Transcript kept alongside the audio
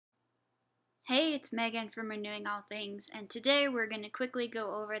Hey, it's Megan from Renewing All Things, and today we're going to quickly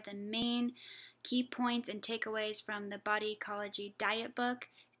go over the main key points and takeaways from the Body Ecology Diet book.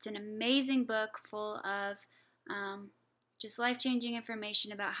 It's an amazing book full of just life-changing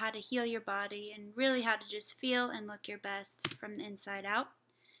information about how to heal your body and really how to just feel and look your best from the inside out.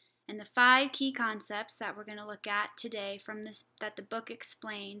 And the 5 key concepts that we're going to look at today from this that the book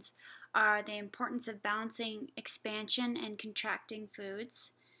explains are the importance of balancing expansion and contracting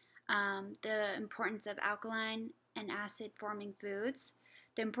foods, the importance of alkaline and acid forming foods,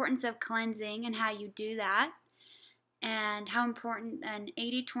 the importance of cleansing and how you do that, and how important an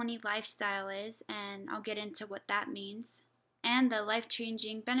 80-20 lifestyle is, and I'll get into what that means, and the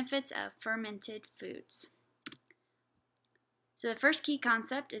life-changing benefits of fermented foods. So the first key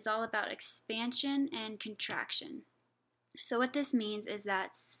concept is all about expansion and contraction. So what this means is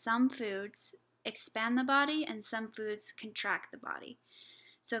that some foods expand the body and some foods contract the body.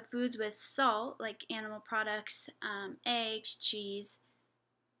 So foods with salt, like animal products, eggs, cheese,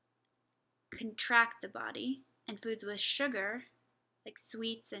 contract the body, and foods with sugar, like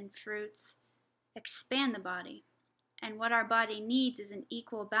sweets and fruits, expand the body. And what our body needs is an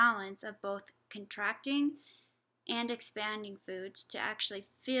equal balance of both contracting and expanding foods to actually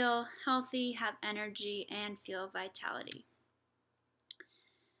feel healthy, have energy, and feel vitality.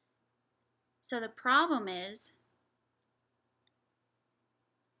 So the problem is,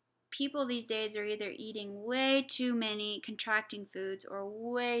 people these days are either eating way too many contracting foods or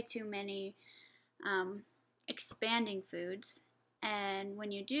way too many expanding foods. And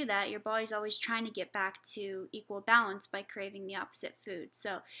when you do that, your body's always trying to get back to equal balance by craving the opposite food.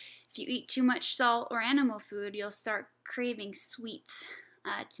 So if you eat too much salt or animal food, you'll start craving sweets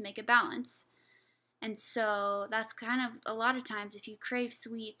to make a balance. And so that's kind of a lot of times if you crave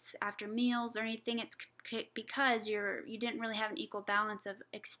sweets after meals or anything, it's because you didn't really have an equal balance of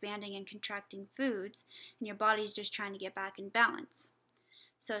expanding and contracting foods, and your body's just trying to get back in balance.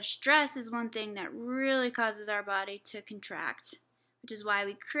 So stress is one thing that really causes our body to contract, which is why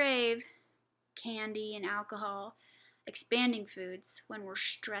we crave candy and alcohol, expanding foods when we're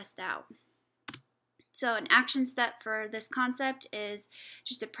stressed out. So an action step for this concept is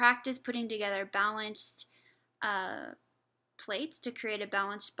just to practice putting together balanced plates to create a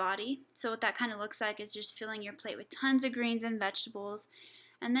balanced body. So what that kind of looks like is just filling your plate with tons of greens and vegetables,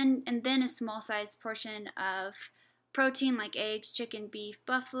 and then a small sized portion of protein like eggs, chicken, beef,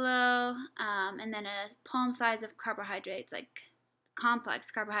 buffalo, and then a palm size of carbohydrates, like complex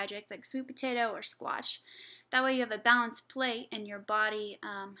carbohydrates like sweet potato or squash. That way you have a balanced plate and your body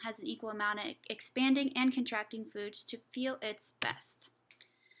has an equal amount of expanding and contracting foods to feel its best.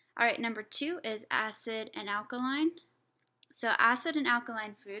 Alright, number 2 is acid and alkaline. So acid and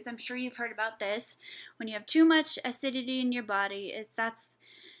alkaline foods, I'm sure you've heard about this. When you have too much acidity in your body, that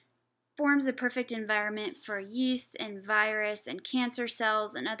forms a perfect environment for yeast and virus and cancer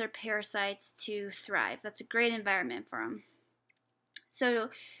cells and other parasites to thrive. That's a great environment for them. So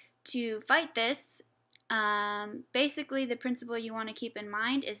to fight this, basically the principle you want to keep in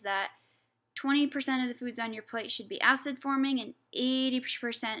mind is that 20% of the foods on your plate should be acid forming and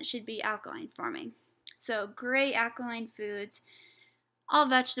 80% should be alkaline forming. So great alkaline foods, all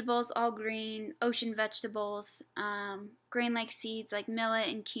vegetables, all green, ocean vegetables, grain-like seeds like millet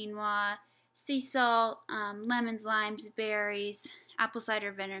and quinoa, sea salt, lemons, limes, berries, apple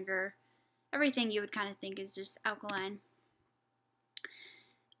cider vinegar, everything you would kind of think is just alkaline.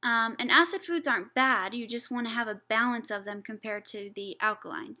 And acid foods aren't bad, you just want to have a balance of them compared to the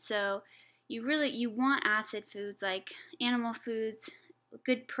alkaline. So you want acid foods like animal foods,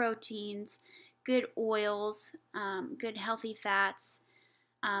 good proteins, good oils, good healthy fats.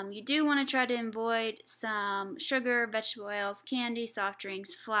 You do want to try to avoid some sugar, vegetable oils, candy, soft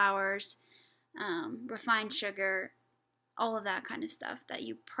drinks, flours, refined sugar, all of that kind of stuff that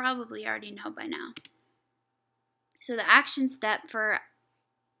you probably already know by now. So the action step for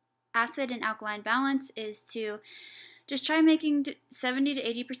acid and alkaline balance is to just try making 70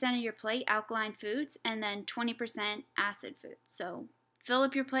 to 80% of your plate alkaline foods and then 20% acid foods. So fill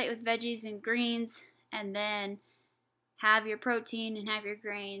up your plate with veggies and greens and then have your protein and have your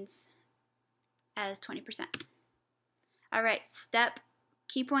grains as 20%. Alright,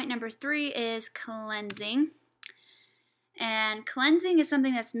 key point number 3 is cleansing. And cleansing is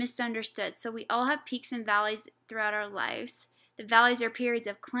something that's misunderstood. So we all have peaks and valleys throughout our lives. The valleys are periods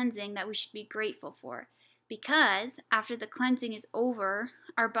of cleansing that we should be grateful for, because after the cleansing is over,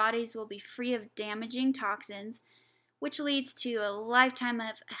 our bodies will be free of damaging toxins, which leads to a lifetime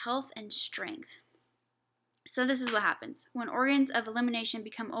of health and strength. So this is what happens. When organs of elimination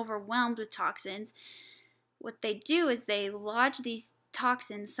become overwhelmed with toxins, what they do is they lodge these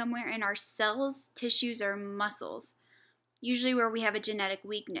toxins somewhere in our cells, tissues, or muscles, usually where we have a genetic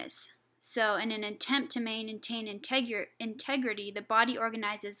weakness. So in an attempt to maintain integrity, the body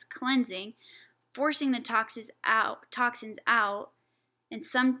organizes cleansing, forcing the toxins out in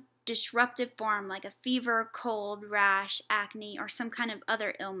some disruptive form like a fever, cold, rash, acne, or some kind of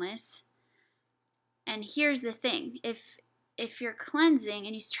other illness. And here's the thing, if you're cleansing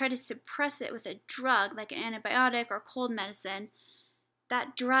and you try to suppress it with a drug like an antibiotic or cold medicine,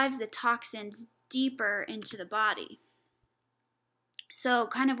 that drives the toxins deeper into the body. So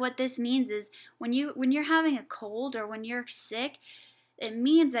kind of what this means is when you're having a cold or when you're sick, it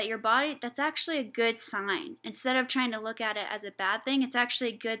means that your body, that's actually a good sign. Instead of trying to look at it as a bad thing, it's actually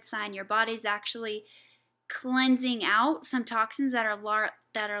a good sign. Your body's actually cleansing out some toxins that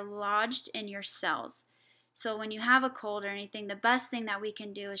are lodged in your cells. So when you have a cold or anything, the best thing that we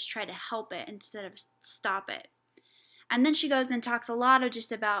can do is try to help it instead of stop it. And then she goes and talks a lot of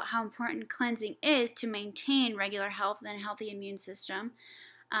just about how important cleansing is to maintain regular health and a healthy immune system.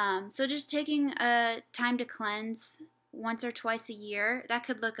 So just taking time to cleanse once or twice a year, that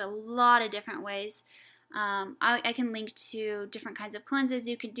could look a lot of different ways. I can link to different kinds of cleanses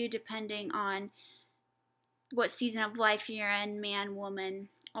you can do depending on what season of life you're in, man, woman,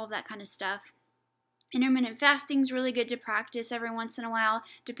 all that kind of stuff. Intermittent fasting is really good to practice every once in a while,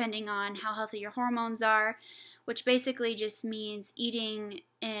 depending on how healthy your hormones are, which basically just means eating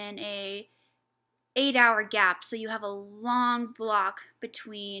in a 8-hour gap, so you have a long block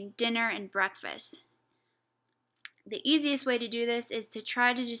between dinner and breakfast. The easiest way to do this is to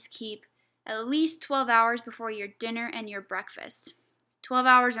try to just keep at least 12 hours before your dinner and your breakfast. 12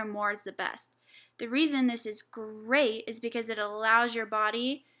 hours or more is the best. The reason this is great is because it allows your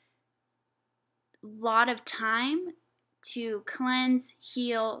body a lot of time to cleanse,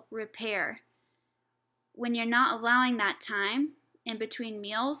 heal, repair. When you're not allowing that time in between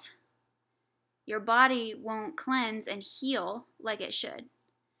meals, your body won't cleanse and heal like it should.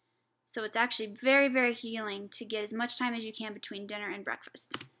 So it's actually very, very healing to get as much time as you can between dinner and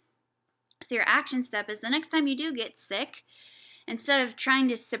breakfast. So your action step is the next time you do get sick, instead of trying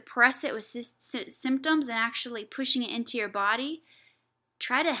to suppress it with symptoms and actually pushing it into your body,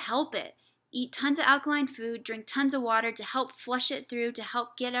 try to help it. Eat tons of alkaline food, drink tons of water to help flush it through, to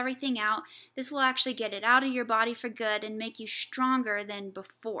help get everything out. This will actually get it out of your body for good and make you stronger than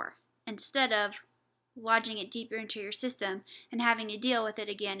before, instead of lodging it deeper into your system and having to deal with it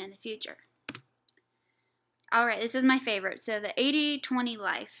again in the future. Alright, this is my favorite. So the 80-20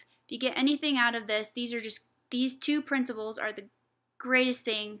 life. If you get anything out of this, these two principles are the greatest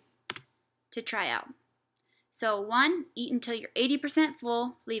thing to try out. So 1, eat until you're 80%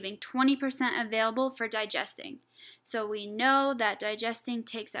 full, leaving 20% available for digesting. So we know that digesting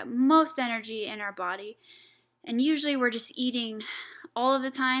takes up most energy in our body, and usually we're just eating all of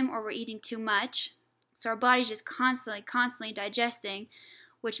the time or we're eating too much. So our body's just constantly digesting,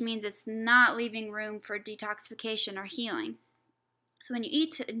 which means it's not leaving room for detoxification or healing. So when you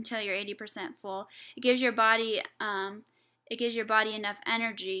eat until you're 80% full, it gives your body enough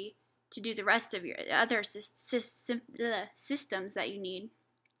energy to do the rest of your other systems that you need.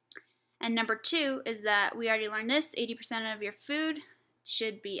 And number 2 is that we already learned this, 80% of your food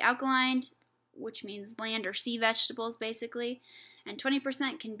should be alkaline, which means land or sea vegetables basically, and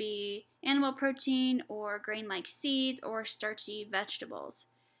 20% can be animal protein or grain-like seeds or starchy vegetables.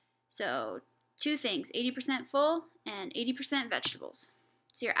 So 2 things, 80% full and 80% vegetables.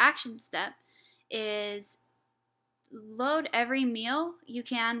 So your action step is load every meal you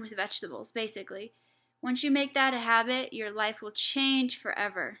can with vegetables, basically. Once you make that a habit, your life will change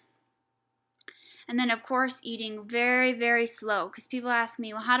forever. And then, of course, eating very, very slow, because people ask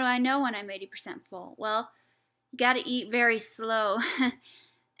me, well, how do I know when I'm 80% full? Well, you got to eat very slow.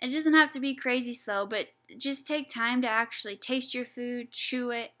 It doesn't have to be crazy slow, but just take time to actually taste your food,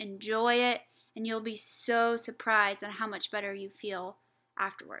 chew it, enjoy it, and you'll be so surprised at how much better you feel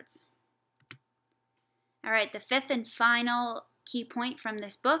afterwards. All right, the 5th and final key point from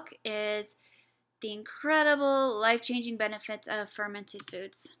this book is the incredible life-changing benefits of fermented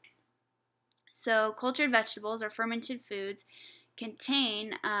foods. So cultured vegetables or fermented foods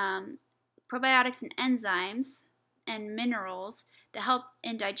contain probiotics and enzymes and minerals that help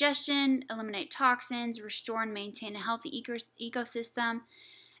in digestion, eliminate toxins, restore and maintain a healthy ecosystem.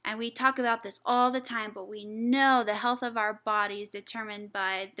 And we talk about this all the time, but we know the health of our body is determined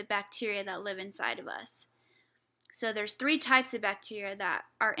by the bacteria that live inside of us. So there's 3 types of bacteria that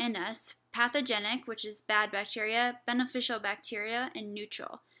are in us: pathogenic, which is bad bacteria, beneficial bacteria, and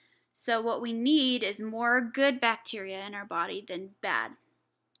neutral. So what we need is more good bacteria in our body than bad.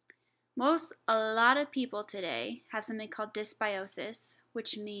 A lot of people today have something called dysbiosis,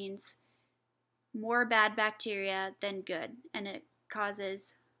 which means more bad bacteria than good, and it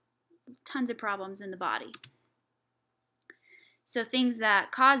causes tons of problems in the body. So things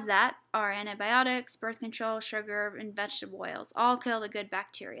that cause that are antibiotics, birth control, sugar, and vegetable oils. All kill the good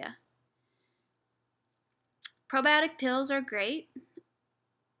bacteria. Probiotic pills are great,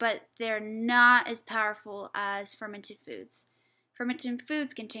 but they're not as powerful as fermented foods. Fermented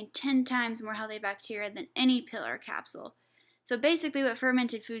foods contain 10 times more healthy bacteria than any pill or capsule. So basically what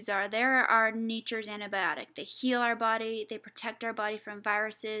fermented foods are, they are nature's antibiotic. They heal our body, they protect our body from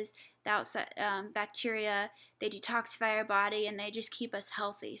viruses, the outside bacteria, they detoxify our body, and they just keep us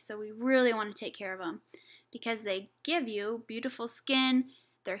healthy. So we really want to take care of them because they give you beautiful skin,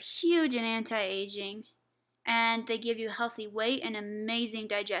 they're huge in anti-aging, and they give you healthy weight and amazing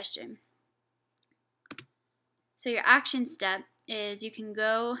digestion. So your action step is you can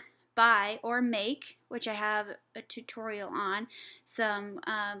go buy or make, which I have a tutorial on, some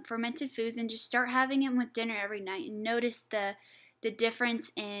fermented foods and just start having them with dinner every night and notice the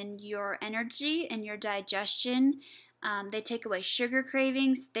difference in your energy and your digestion. They take away sugar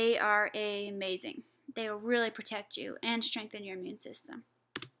cravings. They are amazing. They will really protect you and strengthen your immune system.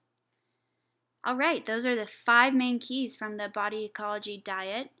 All right, those are the 5 main keys from the Body Ecology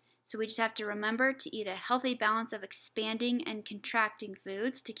Diet. So we just have to remember to eat a healthy balance of expanding and contracting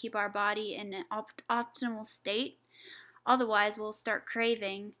foods to keep our body in an optimal state. Otherwise, we'll start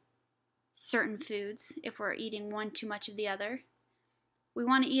craving certain foods if we're eating one too much of the other. We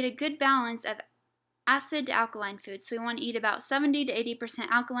want to eat a good balance of acid to alkaline foods. So we want to eat about 70 to 80%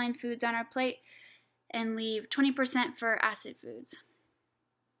 alkaline foods on our plate and leave 20% for acid foods.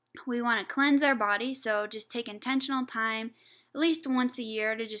 We want to cleanse our body, so just take intentional time at least once a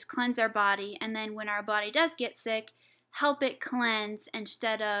year to just cleanse our body, and then when our body does get sick, help it cleanse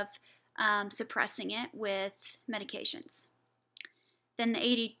instead of suppressing it with medications. Then the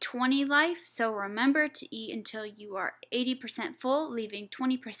 80-20 life, so remember to eat until you are 80% full, leaving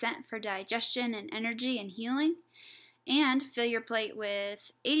 20% for digestion and energy and healing, and fill your plate with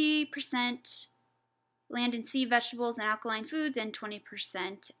 80% land and sea vegetables and alkaline foods and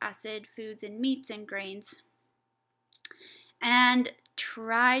 20% acid foods and meats and grains. And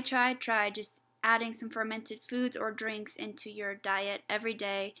try just adding some fermented foods or drinks into your diet every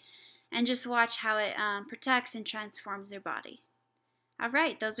day and just watch how it protects and transforms your body. All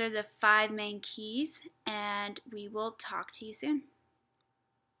right, those are the 5 main keys, and we will talk to you soon.